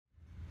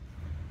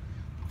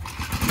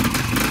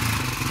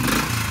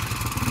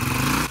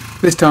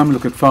This time we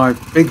look at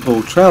 5 big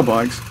ball trail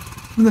bikes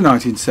from the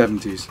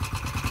 1970s.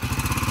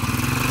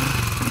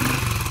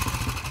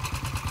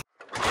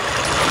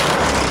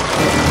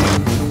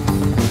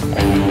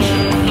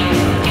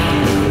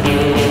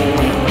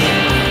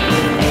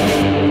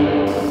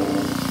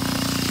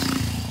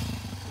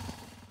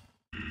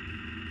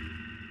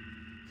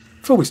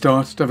 Before we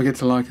start, don't forget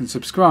to like and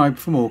subscribe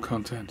for more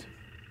content.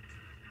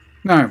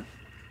 Now,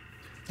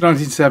 the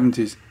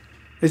 1970s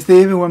is the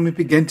era when we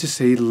begin to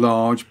see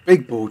large,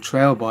 big ball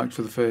trail bikes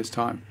for the first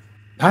time.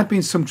 There had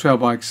been some trail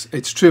bikes,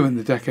 it's true, in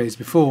the decades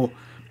before,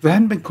 but they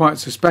hadn't been quite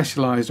so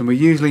specialised and were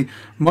usually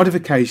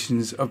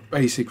modifications of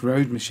basic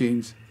road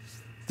machines.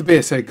 The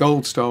BSA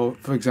Gold Star,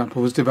 for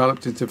example, was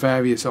developed into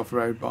various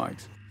off-road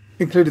bikes,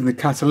 including the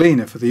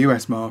Catalina for the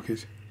US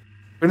market.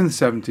 But in the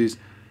 70s,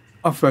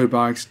 off-road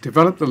bikes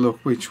developed the look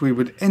which we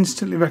would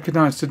instantly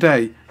recognise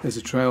today as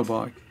a trail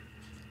bike.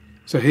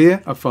 So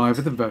here are 5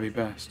 of the very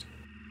best.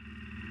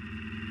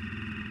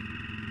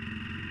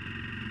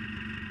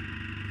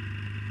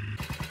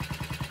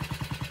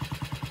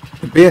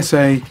 The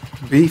BSA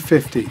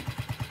B50.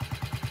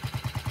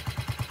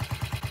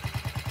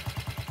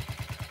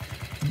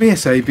 The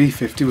BSA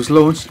B50 was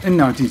launched in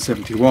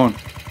 1971,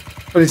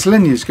 but its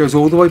lineage goes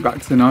all the way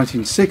back to the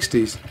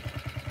 1960s.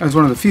 As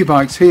one of the few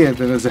bikes here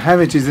that has a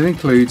heritage that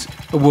includes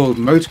a World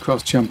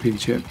Motocross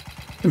Championship.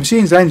 The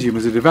machine's engine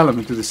was a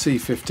development of the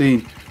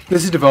C15.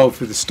 This had evolved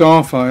through the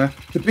Starfire,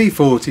 the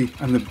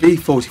B40 and the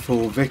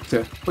B44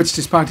 Victor, which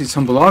despite its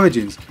humble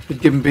origins had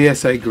given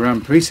BSA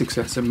Grand Prix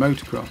success in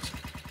motocross.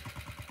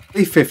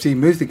 B50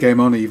 moved the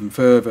game on even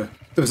further.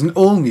 There was an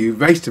all-new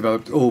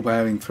race-developed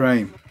all-bearing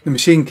frame. The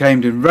machine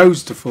came in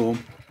roadster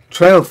form,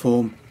 trail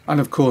form and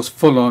of course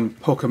full-on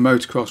pucker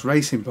motocross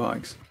racing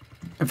bikes.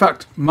 In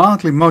fact,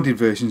 mildly modded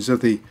versions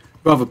of the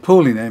rather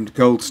poorly named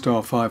Gold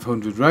Star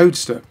 500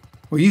 Roadster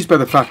were used by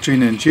the factory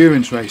in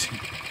endurance racing,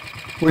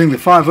 winning the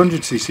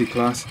 500cc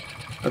class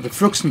at the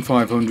Fruxton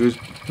 500,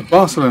 the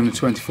Barcelona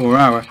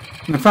 24-hour,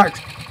 and in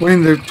fact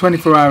winning the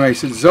 24-hour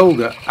race at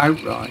Zolder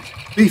outright.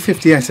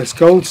 B50 SS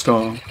Gold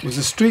Star was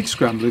a street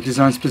scrambler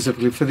designed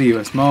specifically for the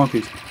US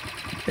market.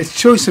 Its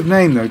choice of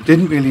name though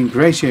didn't really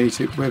ingratiate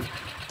it with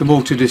the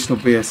more traditional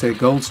BSA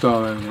Gold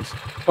Star owners,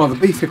 while the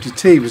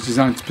B50T was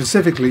designed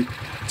specifically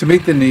to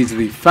meet the needs of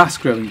the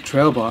fast-growing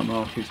trail bike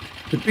market.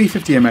 The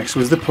B50MX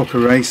was the pucker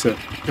racer.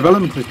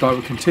 Development of this bike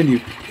would continue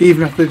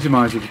even after the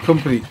demise of the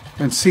company,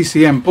 and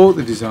CCM bought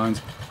the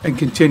designs and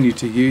continued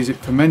to use it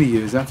for many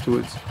years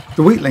afterwards.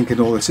 The weak link in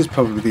all this is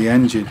probably the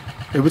engine.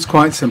 It was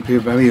quite simply a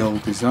very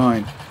old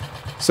design,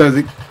 so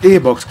the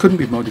gearbox couldn't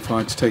be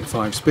modified to take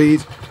 5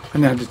 speed,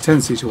 and it had a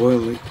tendency to oil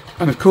leak,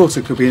 and of course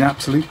it could be an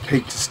absolute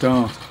pig to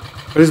start.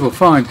 But as we'll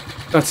find,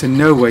 that's in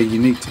no way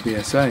unique to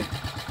BSA.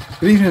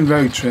 But even in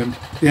road trim,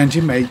 the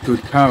engine made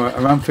good power,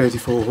 around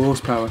 34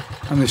 horsepower,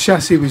 and the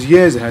chassis was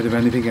years ahead of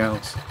anything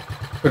else.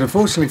 But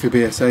unfortunately for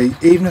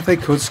BSA, even if they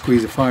could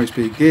squeeze a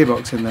 5-speed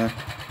gearbox in there,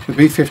 the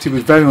B50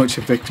 was very much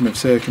a victim of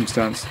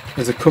circumstance,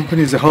 as the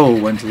company as a whole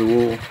went to the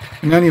wall,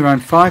 and only around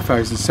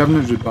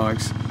 5,700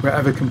 bikes were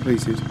ever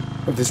completed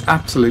of this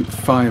absolute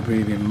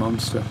fire-breathing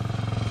monster.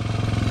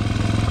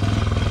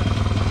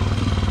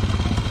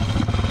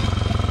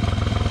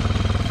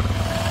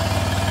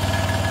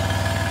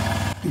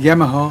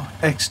 Yamaha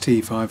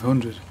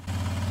XT500.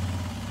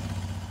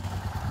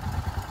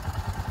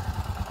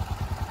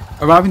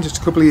 Arriving just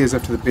a couple of years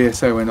after the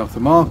BSA went off the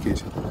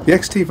market, the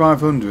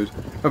XT500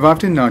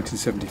 arrived in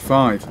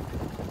 1975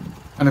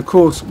 and of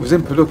course was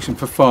in production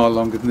for far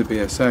longer than the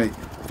BSA,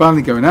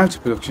 finally going out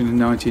of production in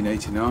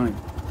 1989.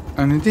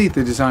 And indeed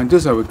the design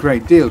does owe a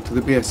great deal to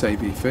the BSA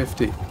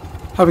B50,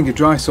 having a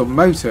dry sump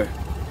motor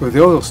with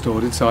the oil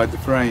stored inside the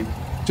frame,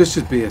 just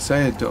as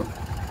BSA had done.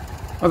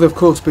 Although of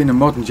course being a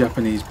modern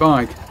Japanese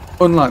bike,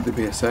 unlike the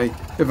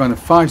BSA, it ran a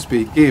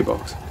 5-speed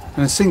gearbox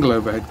and a single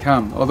overhead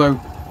cam, although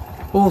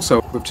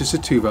also with just a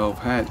 2-valve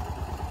head.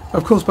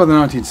 Of course by the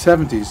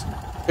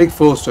 1970s, big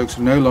 4-strokes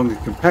were no longer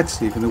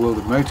competitive in the world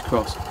of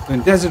motocross, but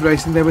in desert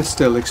racing they were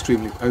still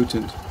extremely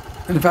potent.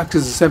 And in fact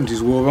as the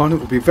 70s wore on, it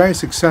would be very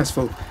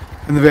successful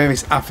in the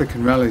various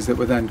African rallies that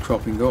were then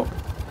cropping up,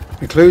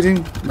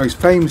 including, most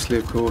famously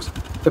of course,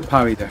 the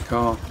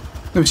Paris-Dakar.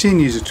 The machine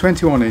used a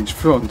 21-inch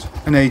front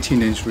and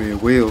 18-inch rear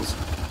wheels.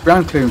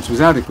 Ground clearance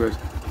was adequate,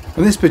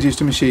 and this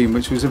produced a machine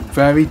which was a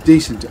very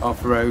decent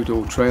off-road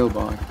or trail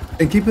bike.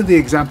 In keeping with the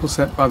example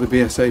set by the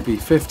BSA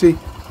B50,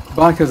 the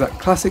bike has that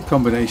classic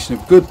combination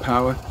of good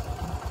power,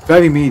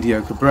 very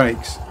mediocre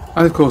brakes,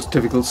 and of course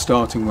difficult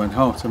starting when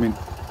hot. I mean,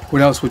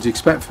 what else would you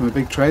expect from a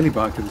big trailer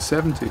bike of the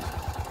 70s?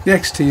 The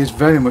XT is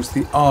very much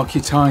the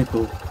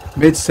archetypal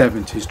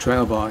mid-70s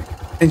trail bike,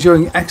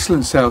 enjoying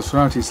excellent sales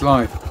throughout its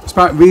life,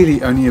 despite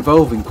really only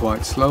evolving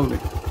quite slowly.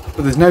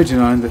 But there's no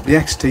denying that the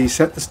XT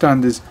set the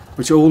standards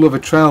which all other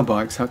trail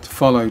bikes had to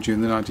follow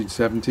during the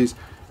 1970s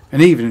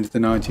and even into the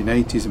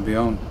 1980s and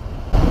beyond.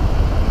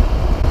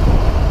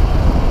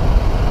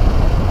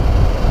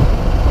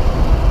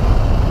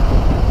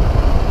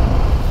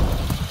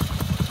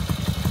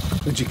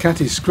 The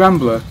Ducati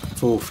Scrambler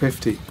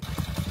 450.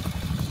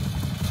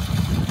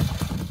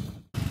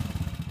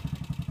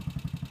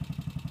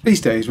 These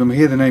days, when we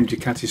hear the name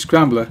Ducati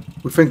Scrambler,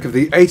 we think of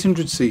the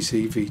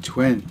 800cc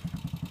V-twin.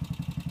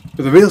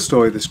 But the real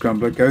story of the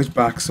Scrambler goes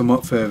back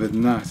somewhat further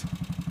than that,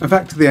 in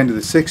fact to the end of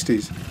the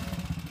 60s.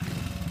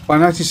 By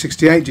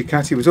 1968,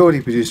 Ducati was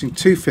already producing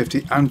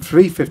 250 and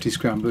 350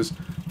 Scramblers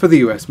for the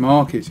US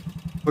market,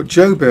 but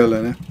Joe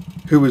Berliner,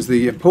 who was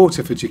the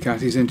importer for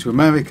Ducatis into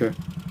America,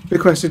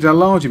 requested a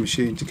larger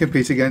machine to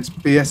compete against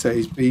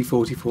BSA's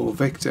B44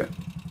 Victor,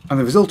 and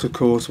the result of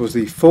course was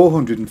the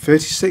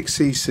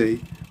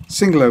 436cc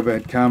single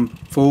overhead cam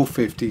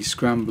 450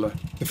 Scrambler.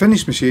 The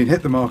finished machine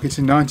hit the market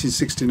in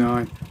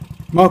 1969,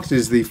 marketed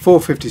as the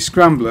 450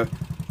 Scrambler,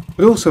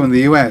 but also in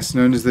the US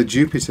known as the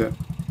Jupiter,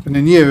 and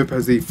in Europe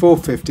as the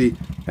 450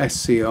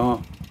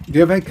 SCR.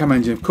 The overhead cam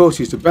engine of course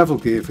used a bevel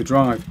gear for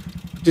drive,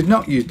 but did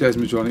not use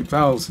desmodronic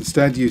valves,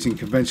 instead using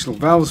conventional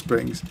valve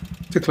springs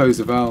to close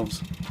the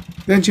valves.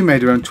 The engine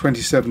made around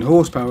 27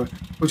 horsepower,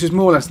 which is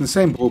more or less in the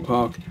same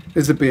ballpark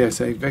as the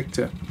BSA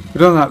Victor.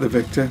 But unlike the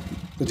Victor,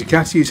 the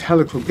Ducati used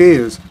helical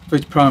gears for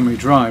its primary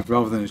drive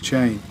rather than a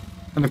chain,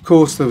 and of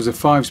course there was a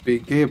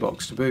 5-speed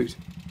gearbox to boot.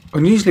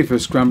 Unusually for a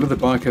Scrambler, the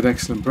bike had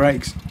excellent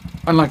brakes.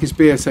 Unlike its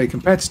BSA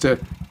competitor,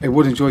 it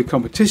would enjoy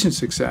competition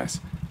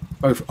success,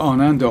 both on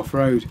and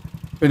off-road,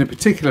 being a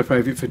particular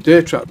favourite for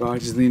dirt track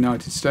riders in the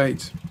United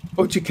States.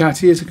 But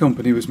Ducati as a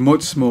company was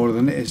much smaller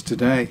than it is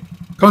today.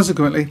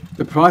 Consequently,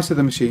 the price of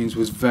the machines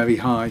was very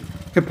high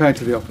compared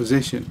to the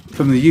opposition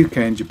from the UK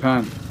and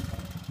Japan.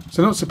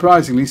 So not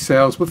surprisingly,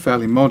 sales were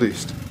fairly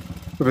modest,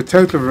 with a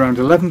total of around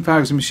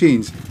 11,000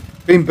 machines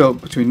being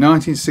built between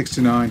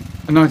 1969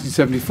 and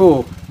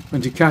 1974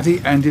 when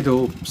Ducati ended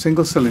all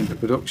single-cylinder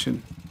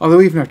production.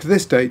 Although even after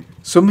this date,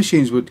 some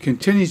machines would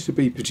continue to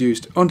be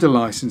produced under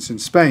license in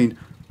Spain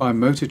by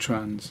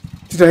Motortrans.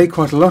 Today,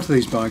 quite a lot of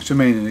these bikes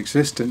remain in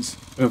existence,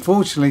 but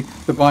unfortunately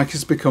the bike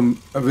has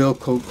become a real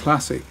cult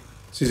classic,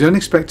 so don't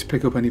expect to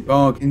pick up any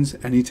bargains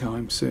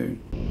anytime soon.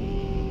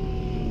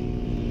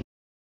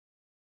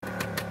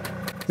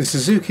 The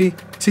Suzuki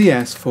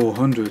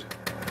TS400.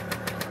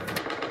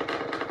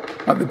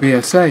 At the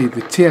BSA,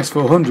 the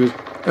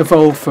TS400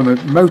 evolved from a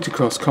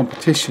motocross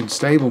competition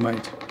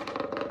stablemate.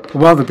 But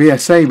while the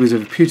BSA was a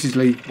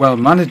reputedly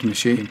well-managed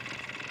machine,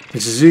 the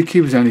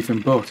Suzuki was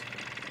anything but,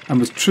 and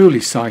was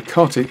truly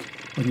psychotic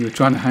when you were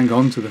trying to hang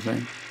on to the thing.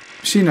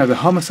 The machine had a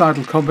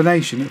homicidal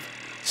combination of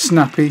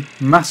snappy,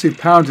 massive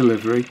power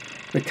delivery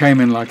that came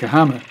in like a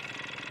hammer,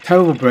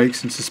 terrible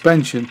brakes and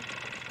suspension,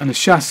 and a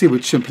chassis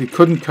which simply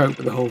couldn't cope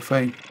with the whole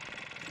thing.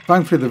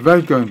 Thankfully the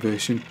road-going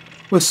version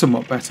was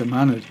somewhat better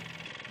mannered.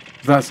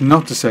 But that's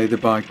not to say the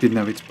bike didn't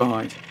have its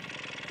bite,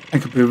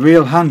 and could be a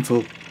real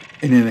handful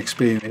in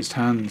inexperienced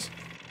hands.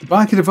 The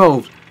bike had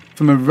evolved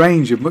from a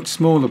range of much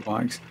smaller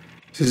bikes,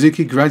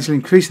 Suzuki gradually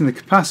increasing the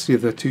capacity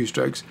of their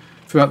two-strokes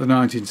throughout the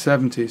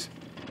 1970s.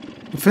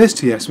 The first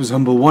TS was a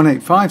humble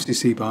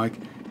 185cc bike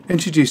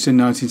introduced in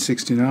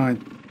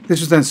 1969.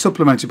 This was then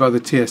supplemented by the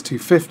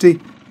TS250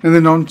 and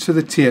then on to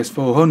the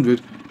TS400,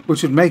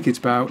 which would make its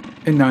bout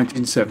in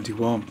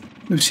 1971.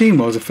 The machine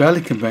was a fairly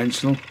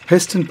conventional,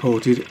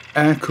 piston-ported,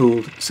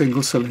 air-cooled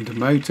single-cylinder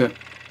motor.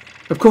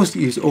 Of course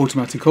it used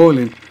automatic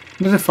oiling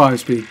and had a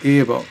 5-speed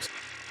gearbox.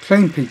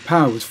 Claimed peak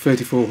power was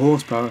 34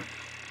 horsepower,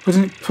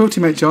 putting it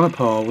pretty much on a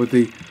par with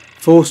the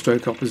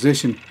 4-stroke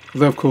opposition,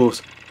 although of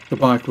course the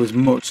bike was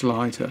much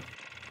lighter.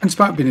 And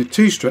despite being a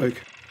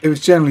 2-stroke, it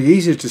was generally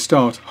easier to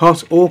start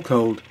hot or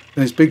cold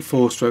than its big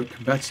 4-stroke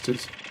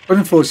competitors. But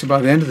unfortunately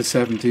by the end of the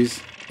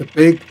 70s, the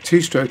big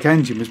 2-stroke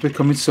engine was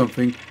becoming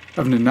something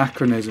of an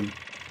anachronism.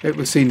 It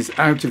was seen as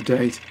out of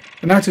date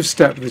and out of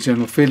step with the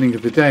general feeling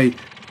of the day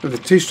that the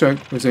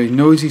 2-stroke was a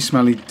noisy,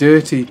 smelly,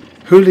 dirty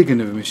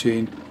hooligan of a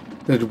machine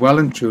that had well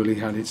and truly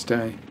had its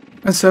day.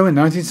 And so in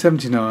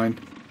 1979,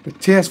 the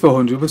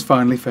TS400 was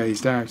finally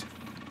phased out,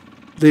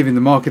 leaving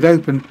the market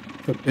open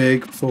for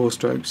big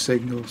 4-stroke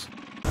signals.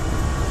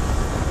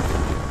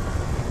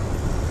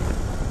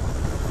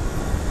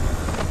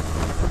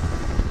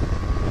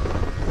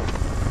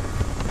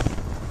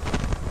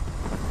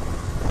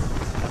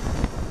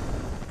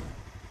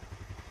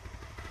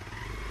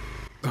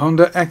 The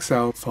Honda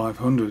XL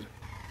 500.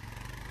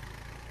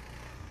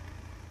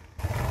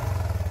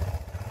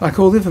 Like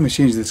all the other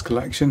machines in this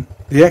collection,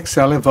 the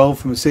XL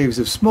evolved from a series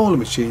of smaller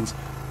machines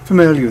from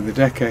earlier in the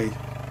decade.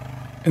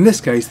 In this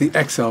case, the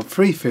XL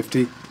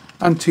 350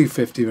 and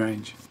 250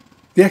 range.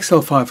 The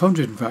XL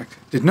 500, in fact,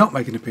 did not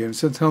make an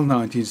appearance until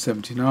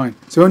 1979,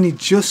 so only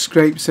just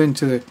scrapes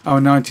into our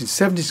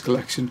 1970s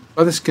collection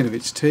by the skin of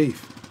its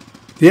teeth.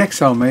 The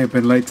XL may have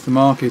been late to the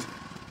market,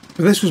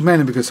 but this was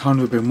mainly because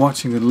Honda had been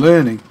watching and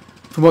learning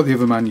from what the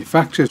other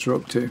manufacturers were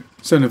up to.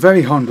 So in a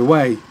very Honda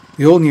way,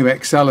 the all-new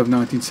XL of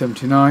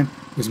 1979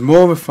 was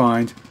more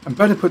refined and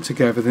better put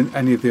together than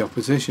any of the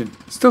opposition.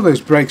 Still,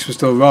 those brakes were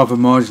still rather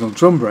marginal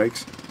drum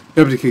brakes.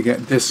 Nobody could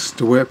get discs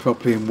to work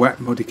properly in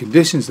wet, muddy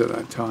conditions at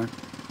that time.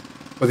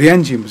 But the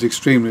engine was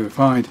extremely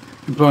refined,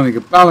 employing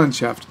a balance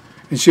shaft,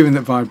 ensuring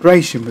that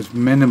vibration was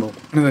minimal.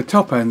 And at the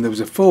top end there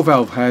was a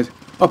 4-valve head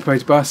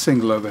operated by a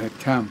single overhead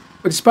cam.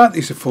 But despite the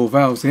use of 4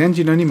 valves, the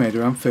engine only made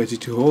around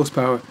 32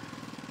 horsepower,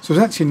 so it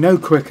was actually no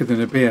quicker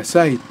than a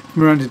BSA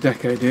from around a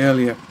decade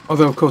earlier,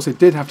 although of course it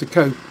did have to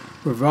cope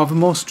with rather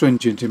more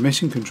stringent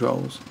emission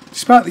controls.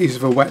 Despite the use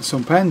of a wet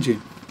sump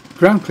engine,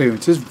 ground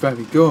clearance is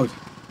very good.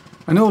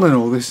 And all in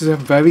all, this is a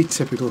very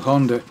typical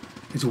Honda.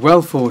 It's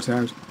well thought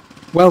out,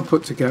 well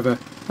put together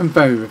and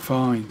very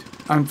refined.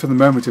 And from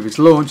the moment of its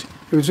launch,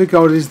 it was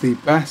regarded as the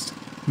best,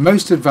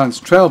 most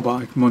advanced trail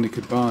bike money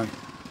could buy.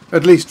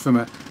 At least from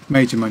a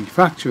major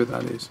manufacturer,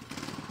 that is.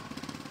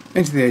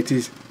 Into the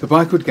 80s, the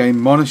bike would gain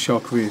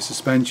monoshock rear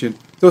suspension,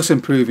 thus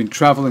improving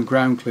travel and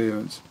ground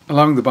clearance,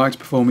 allowing the bike to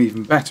perform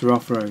even better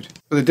off-road.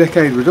 But the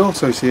decade would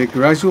also see a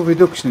gradual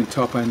reduction in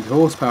top-end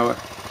horsepower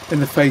in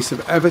the face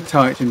of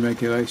ever-tightening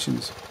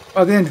regulations.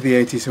 By the end of the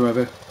 80s,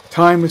 however,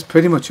 time was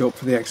pretty much up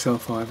for the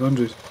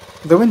XL500,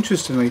 though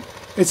interestingly,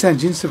 its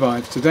engine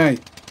survives today,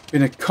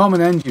 being a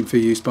common engine for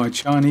use by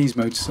Chinese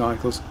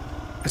motorcycles,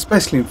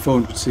 especially in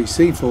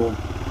 400cc form.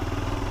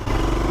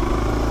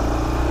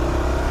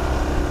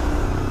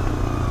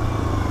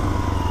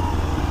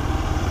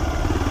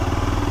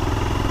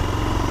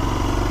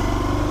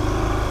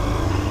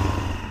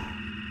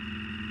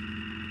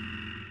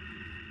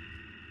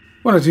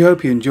 Well, I do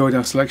hope you enjoyed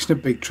our selection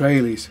of big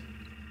trailies.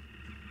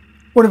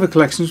 What other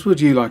collections would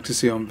you like to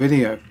see on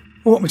video?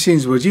 Or what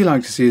machines would you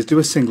like to see us do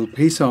a single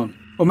piece on?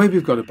 Or maybe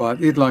you've got a bike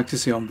that you'd like to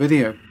see on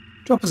video.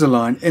 Drop us a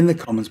line in the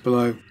comments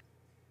below.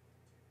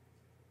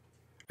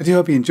 I do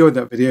hope you enjoyed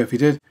that video. If you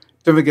did,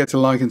 don't forget to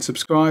like and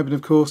subscribe, and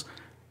of course,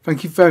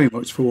 thank you very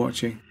much for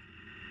watching.